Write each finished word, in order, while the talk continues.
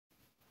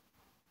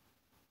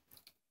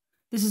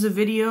This is a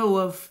video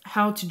of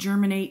how to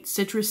germinate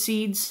citrus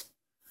seeds.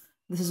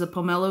 This is a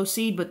pomelo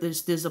seed, but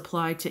this does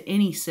apply to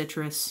any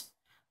citrus.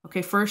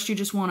 Okay, first you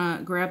just want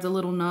to grab the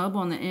little nub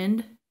on the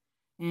end,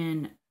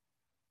 and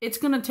it's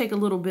going to take a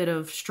little bit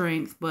of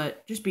strength,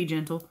 but just be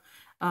gentle.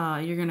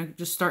 You're going to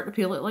just start to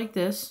peel it like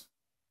this.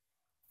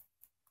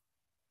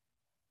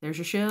 There's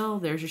your shell,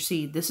 there's your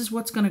seed. This is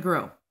what's going to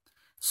grow.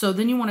 So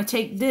then you want to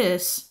take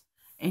this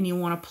and you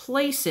want to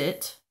place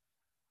it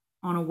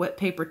on a wet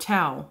paper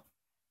towel.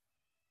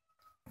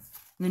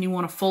 And then you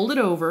want to fold it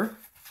over,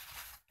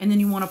 and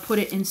then you want to put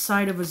it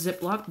inside of a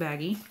Ziploc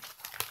baggie.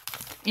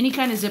 Any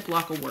kind of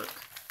Ziploc will work,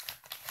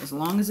 as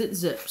long as it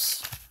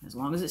zips, as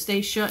long as it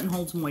stays shut and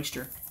holds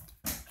moisture.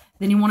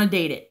 Then you want to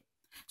date it.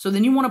 So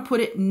then you want to put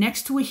it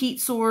next to a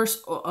heat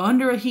source, or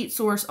under a heat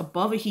source,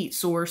 above a heat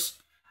source,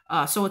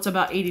 so it's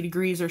about 80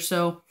 degrees or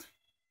so,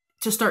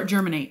 to start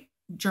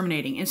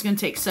germinating. It's going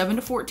to take 7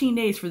 to 14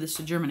 days for this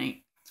to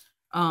germinate.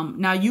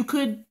 Now you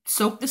could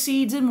soak the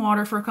seeds in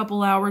water for a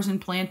couple hours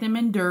and plant them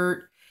in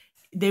dirt.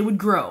 They would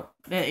grow.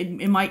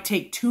 It might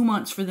take 2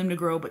 months for them to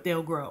grow, but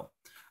they'll grow.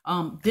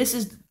 This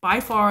is by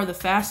far the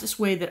fastest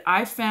way that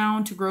I've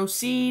found to grow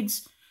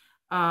seeds.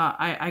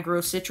 I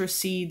grow citrus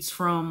seeds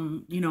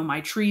from,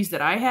 my trees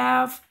that I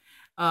have,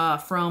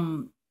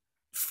 from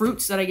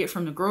fruits that I get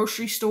from the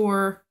grocery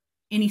store,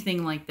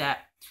 anything like that.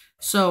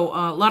 So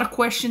a lot of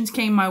questions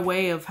came my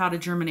way of how to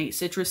germinate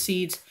citrus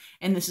seeds,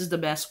 and this is the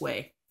best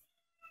way.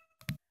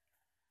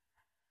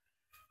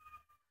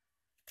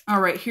 All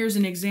right, here's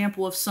an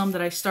example of some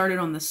that I started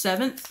on the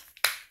 7th.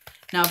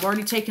 Now, I've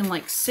already taken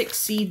like 6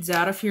 seeds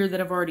out of here that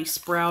I've already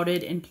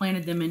sprouted and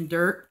planted them in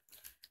dirt.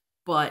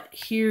 But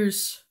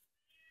here's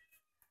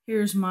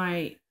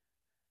my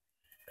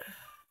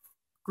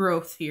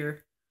growth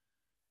here.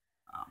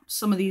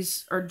 Some of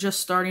these are just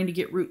starting to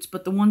get roots,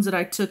 but the ones that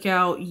I took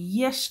out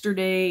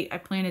yesterday, I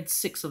planted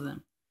 6 of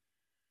them.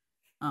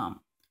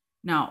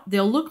 Now,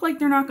 they'll look like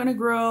they're not going to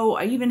grow.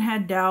 I even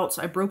had doubts.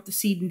 I broke the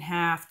seed in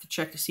half to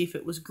check to see if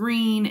it was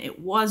green. It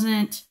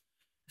wasn't.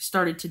 I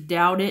started to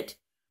doubt it,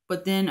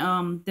 but then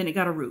it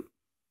got a root.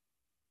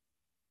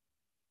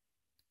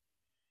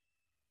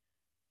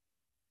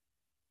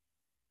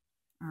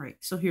 All right,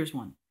 so here's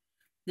one.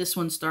 This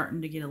one's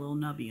starting to get a little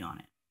nubby on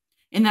it.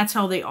 And that's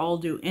how they all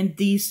do. And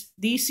these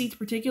seeds in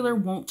particular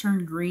won't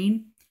turn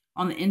green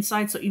on the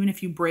inside, so even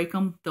if you break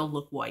them, they'll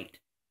look white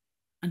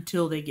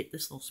until they get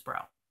this little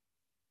sprout.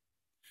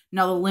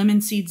 Now, the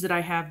lemon seeds that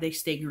I have, they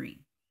stay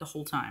green the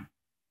whole time.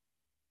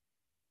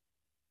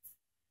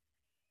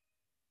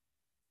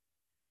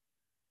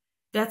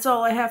 That's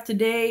all I have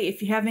today.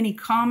 If you have any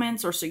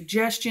comments or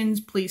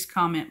suggestions, please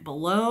comment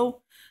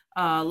below.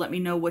 Let me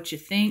know what you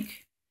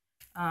think.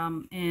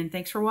 And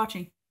thanks for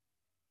watching.